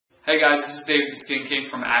Hey guys, this is David the Skin King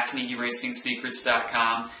from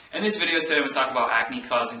AcneErasingSecrets.com. In this video today I'm going to talk about acne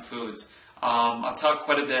causing foods. I've talked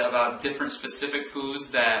quite a bit about different specific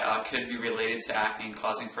foods that could be related to acne and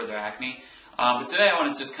causing further acne. But today I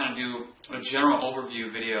want to just kind of do a general overview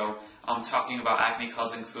video talking about acne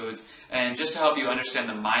causing foods, and just to help you understand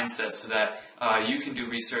the mindset so that you can do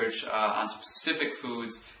research on specific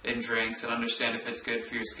foods and drinks and understand if it's good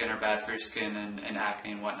for your skin or bad for your skin and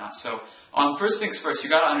acne and whatnot. So first things first, you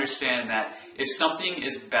got to understand that if something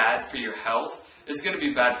is bad for your health, it's going to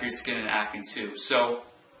be bad for your skin and acne too. So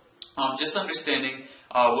just understanding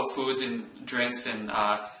what foods and drinks and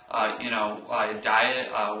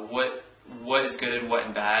diet, what is good and what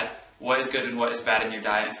is bad, what is good and what is bad in your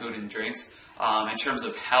diet and food and drinks. In terms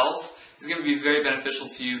of health, is going to be very beneficial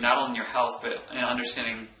to you, not only in your health, but in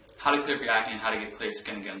understanding how to clear up your acne and how to get clear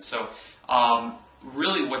skin again. So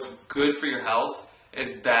really what's good for your health is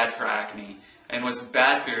bad for acne, and what's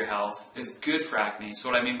bad for your health is good for acne. So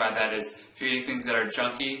what I mean by that is, if you're eating things that are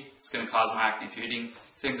junky, it's going to cause more acne. If you're eating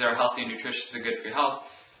things that are healthy and nutritious and good for your health,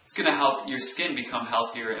 it's going to help your skin become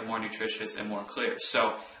healthier and more nutritious and more clear.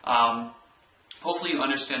 So hopefully you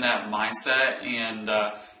understand that mindset, and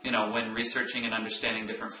when researching and understanding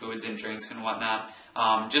different foods and drinks and whatnot,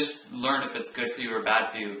 just learn if it's good for you or bad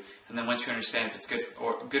for you, and then once you understand if it's good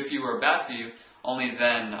for you or bad for you, only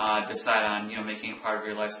then decide on making it part of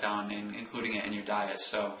your lifestyle and including it in your diet.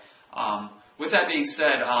 So with that being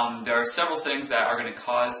said, there are several things that are going to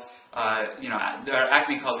cause there are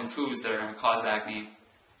acne causing foods that are going to cause acne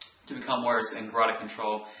to become worse and grow out of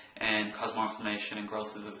control and cause more inflammation and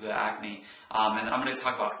growth of the acne. And I'm going to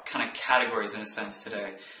talk about kind of categories in a sense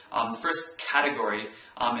today. The first category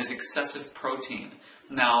is excessive protein.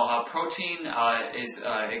 Now, protein it's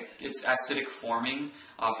acidic forming.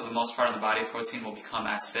 For the most part in the body, protein will become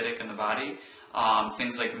acidic in the body.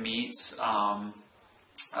 Things like meats,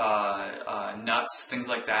 nuts, things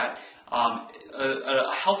like that.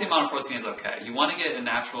 A healthy amount of protein is okay. You want to get a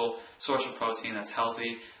natural source of protein that's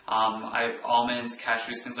healthy. Almonds,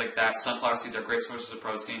 cashews, things like that. Sunflower seeds are great sources of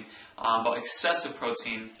protein. But excessive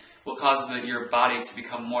protein will cause your body to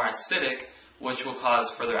become more acidic, which will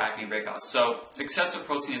cause further acne breakouts. So excessive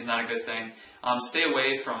protein is not a good thing. Stay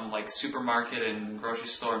away from like supermarket and grocery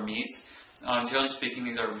store meats. Generally speaking,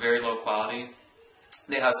 these are very low quality.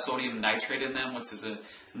 They have sodium nitrate in them, which is a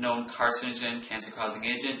known carcinogen, cancer-causing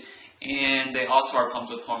agent. And they also are pumped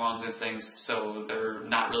with hormones and things, so they're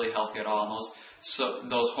not really healthy at all. And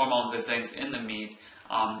those hormones and things in the meat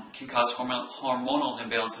can cause hormonal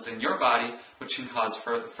imbalances in your body, which can cause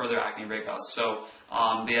further acne breakouts. So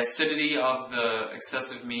the acidity of the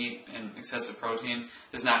excessive meat and excessive protein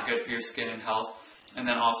is not good for your skin and health. And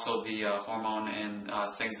then also the hormone and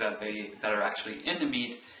things that are actually in the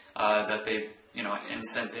meat that they in a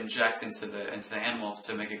sense inject into the animal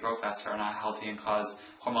to make it grow faster are not healthy and cause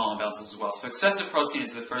hormonal imbalances as well. So excessive protein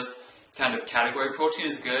is the first kind of category. Protein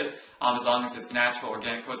is good as long as it's natural,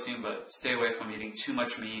 organic protein, but stay away from eating too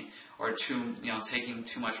much meat or taking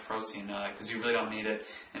too much protein because you really don't need it,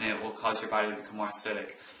 and it will cause your body to become more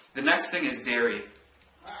acidic. The next thing is dairy.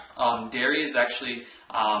 Dairy is actually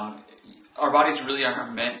our bodies really are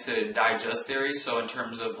meant to digest dairy. So in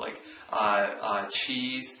terms of like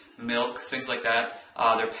cheese, milk, things like that,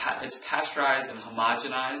 it's pasteurized and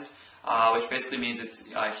homogenized, which basically means it's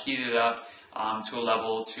heated up to a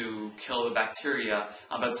level to kill the bacteria,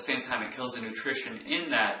 but at the same time it kills the nutrition in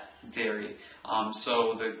that dairy.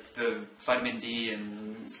 So the vitamin D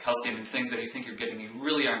and calcium and things that you think you're getting, you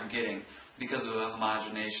really aren't getting because of the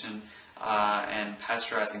homogenation and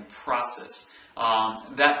pasteurizing process.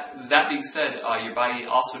 That being said, your body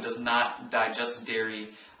also does not digest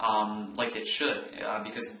dairy like it should,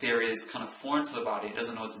 because dairy is kind of foreign to the body. It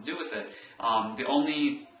doesn't know what to do with it.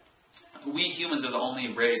 We humans are the only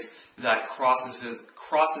race that crosses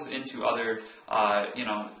into other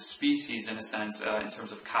species in a sense, in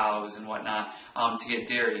terms of cows and whatnot, to get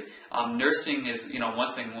dairy. Nursing is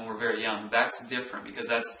one thing when we're very young. That's different because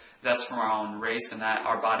that's from our own race, and that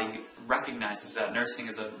our body recognizes that nursing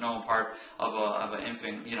is a normal part of an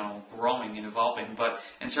infant, growing and evolving. But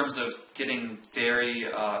in terms of getting dairy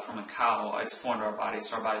from a cow, it's foreign to our bodies,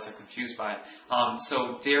 so our bodies are confused by it.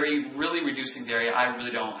 So dairy, really reducing dairy. I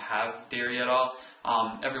really don't have dairy at all.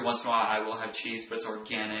 Every once in a while I will have cheese, but it's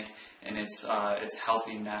organic and it's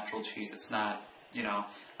healthy, natural cheese. It's not,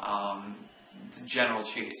 general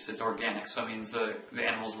cheese. It's organic, so it means the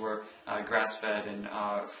animals were grass-fed and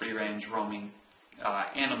free-range roaming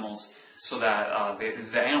animals, so that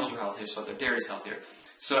the animals were healthier, so their dairy is healthier.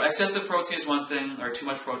 So excessive protein is one thing, or too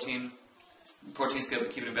much protein. Protein's good, but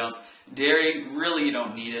keep it in balance. Dairy, really, you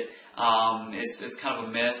don't need it. It's kind of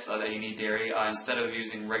a myth that you need dairy. Instead of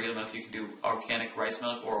using regular milk, you can do organic rice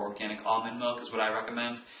milk or organic almond milk is what I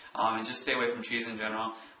recommend. And just stay away from cheese in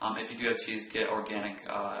general. If you do have cheese, get organic,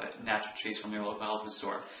 natural cheese from your local health food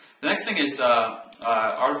store. The next thing is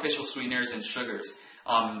artificial sweeteners and sugars.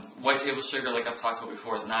 White table sugar, like I've talked about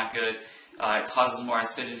before, is not good. It causes more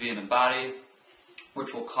acidity in the body,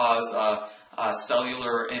 which will cause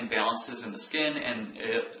cellular imbalances in the skin, and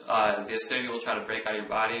the acidity will try to break out of your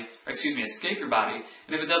body, or escape your body.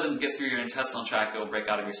 And if it doesn't get through your intestinal tract, it will break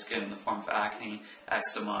out of your skin in the form of acne,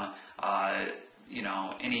 eczema, a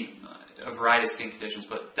variety of skin conditions,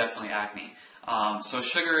 but definitely acne. So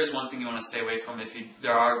sugar is one thing you want to stay away from.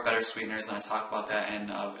 There are better sweeteners, and I talk about that in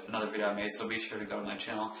another video I made, so be sure to go to my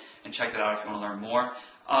channel and check that out if you want to learn more.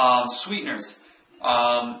 Sweeteners.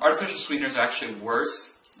 Artificial sweeteners are actually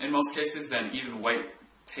worse in most cases than even white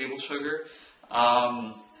table sugar.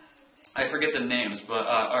 I forget the names, but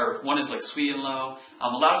or one is like Sweet and Low. A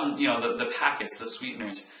lot of them, the packets, the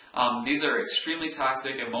sweeteners. These are extremely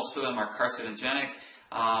toxic, and most of them are carcinogenic.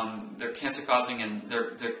 They're cancer-causing, and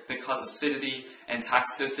they cause acidity and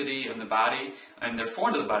toxicity in the body, and they're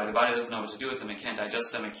foreign to the body. The body doesn't know what to do with them. It can't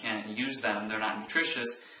digest them. It can't use them. They're not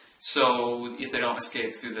nutritious. So if they don't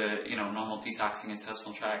escape through the normal detoxing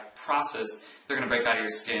intestinal tract process, they're going to break out of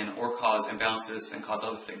your skin or cause imbalances and cause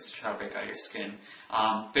other things to try to break out of your skin.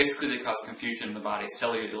 Basically, they cause confusion in the body,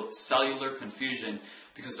 cellular confusion,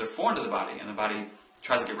 because they're foreign to the body, and the body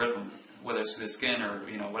tries to get rid of them, whether it's through the skin or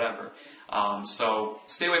whatever. So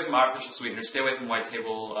stay away from artificial sweeteners. Stay away from white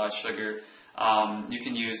table sugar. You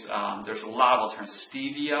can use, there's a lot of alternatives.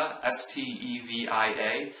 Stevia,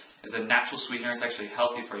 S-T-E-V-I-A, is a natural sweetener. It's actually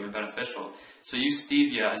healthy for you and beneficial. So use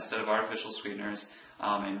stevia instead of artificial sweeteners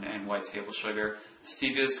and white table sugar.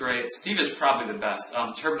 Stevia is great. Stevia is probably the best.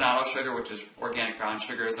 Turbinado sugar, which is organic brown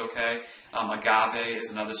sugar, is okay. Agave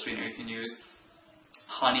is another sweetener you can use.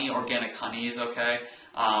 Honey, organic honey is okay.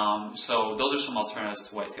 So those are some alternatives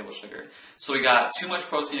to white table sugar. So we got too much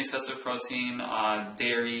protein, excessive protein,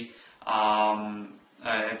 dairy,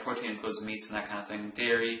 and protein includes meats and that kind of thing.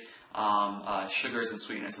 Dairy, sugars and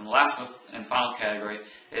sweeteners. And the last and final category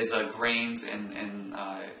is grains and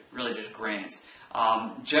really just grains.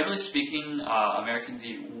 Generally speaking, Americans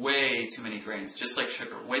eat way too many grains, just like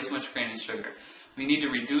sugar, way too much grain and sugar. We need to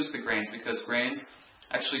reduce the grains because grains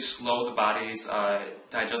actually slow the body's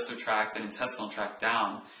digestive tract and intestinal tract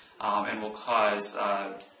down, and will cause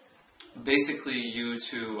basically you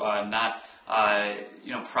to not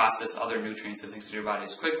process other nutrients and things into your body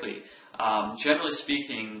as quickly. Generally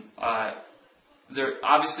speaking,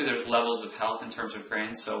 obviously there's levels of health in terms of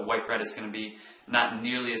grains. So white bread is going to be not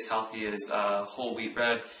nearly as healthy as whole wheat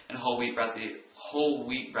bread, and whole wheat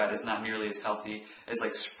bread is not nearly as healthy as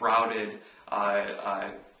like sprouted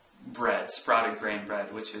bread, sprouted grain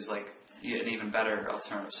bread, which is like an even better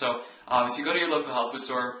alternative. So if you go to your local health food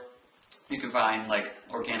store, you can find like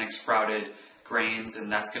organic sprouted grains,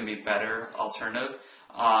 and that's going to be a better alternative.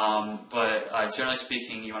 But generally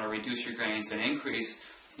speaking, you want to reduce your grains and increase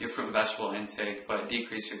your fruit and vegetable intake, but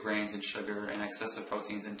decrease your grains and sugar and excessive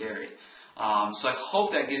proteins and dairy. So I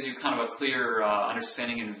hope that gives you kind of a clear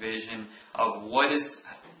understanding and vision of what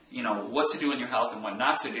to do in your health and what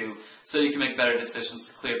not to do, so you can make better decisions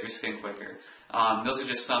to clear up your skin quicker. Those are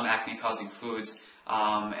just some acne-causing foods,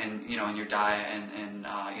 in your diet and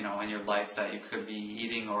in your life that you could be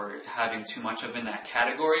eating or having too much of in that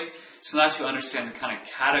category. So now that you understand the kind of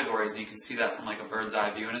categories, and you can see that from like a bird's eye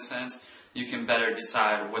view in a sense, you can better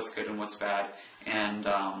decide what's good and what's bad, and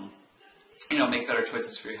make better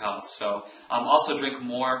choices for your health. So also drink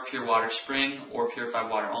more pure water, spring or purified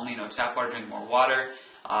water only. No tap water. Drink more water.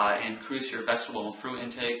 Increase your vegetable and fruit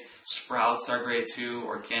intake. Sprouts are great too.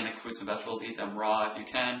 Organic fruits and vegetables, eat them raw if you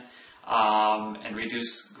can. And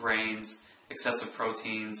reduce grains, excessive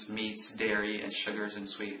proteins, meats, dairy, and sugars and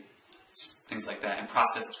sweet things like that. And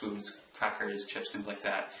processed foods, crackers, chips, things like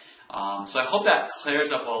that. So I hope that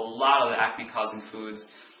clears up a lot of the acne-causing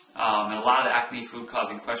foods. And a lot of the acne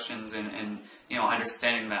food-causing questions, and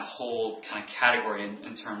understanding that whole kind of category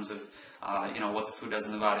in terms of what the food does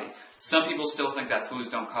in the body. Some people still think that foods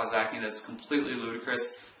don't cause acne. That's completely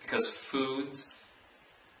ludicrous, because foods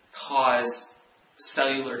cause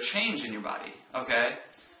cellular change in your body. Okay,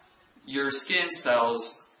 your skin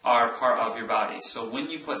cells are part of your body. So when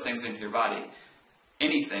you put things into your body,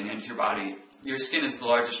 anything into your body, your skin is the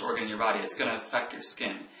largest organ in your body. It's going to affect your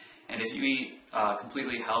skin. And if you eat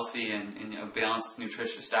completely healthy and a balanced,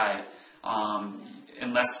 nutritious diet,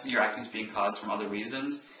 unless your acne is being caused from other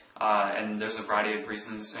reasons, and there's a variety of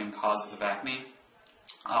reasons and causes of acne,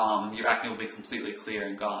 your acne will be completely clear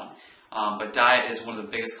and gone. But diet is one of the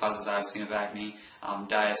biggest causes I've seen of acne.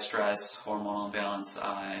 Diet, stress, hormonal imbalance,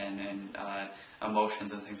 and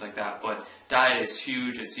emotions and things like that. But diet is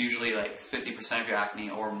huge. It's usually like 50% of your acne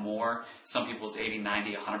or more. Some people it's 80,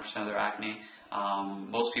 90, 100% of their acne.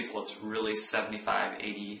 Most people it's really 75,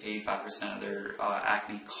 80, 85% of their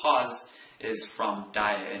acne cause is from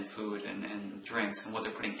diet and food and drinks and what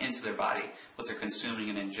they're putting into their body, what they're consuming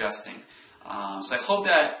and ingesting. So I hope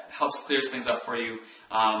that helps clear things up for you.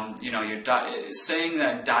 Saying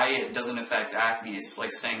that diet doesn't affect acne is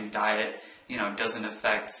like saying diet, doesn't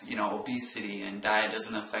affect, obesity, and diet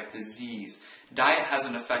doesn't affect disease. Diet has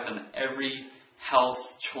an effect on every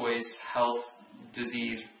health choice, health,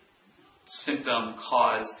 disease, symptom,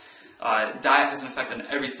 cause. Diet has an effect on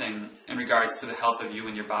everything in regards to the health of you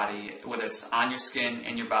and your body, whether it's on your skin,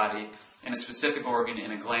 in your body, in a specific organ,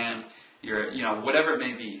 in a gland, whatever it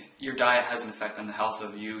may be. Your diet has an effect on the health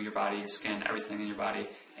of you, your body, your skin, everything in your body,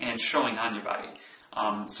 and showing on your body.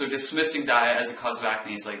 So dismissing diet as a cause of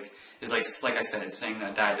acne is like I said, saying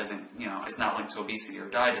that diet doesn't, is not linked to obesity, or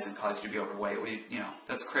diet doesn't cause you to be overweight.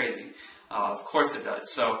 That's crazy. Of course it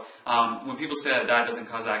does. So when people say that diet doesn't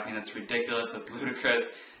cause acne, that's ridiculous. That's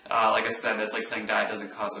ludicrous. Like I said, that's like saying diet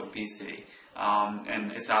doesn't cause obesity.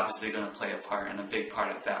 And it's obviously going to play a part, and a big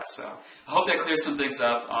part of that. So I hope that clears some things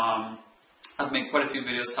up. I've made quite a few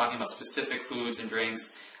videos talking about specific foods and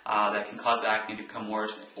drinks that can cause acne to become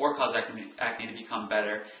worse or cause acne to become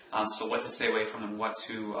better. So what to stay away from and what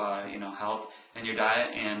to help in your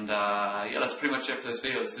diet. And that's pretty much it for this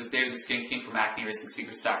video. This is David the Skin King from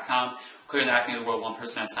AcneRacingSecrets.com. Clearing the acne of the world one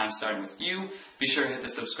person at a time, starting with you. Be sure to hit the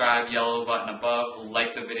subscribe yellow button above.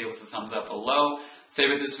 Like the video with a thumbs up below.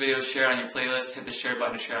 Favorite this video, share it on your playlist. Hit the share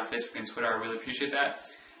button to share it on Facebook and Twitter. I really appreciate that.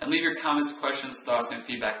 And leave your comments, questions, thoughts, and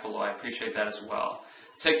feedback below. I appreciate that as well.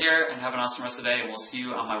 Take care and have an awesome rest of the day, and we'll see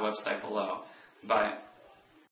you on my website below. Bye.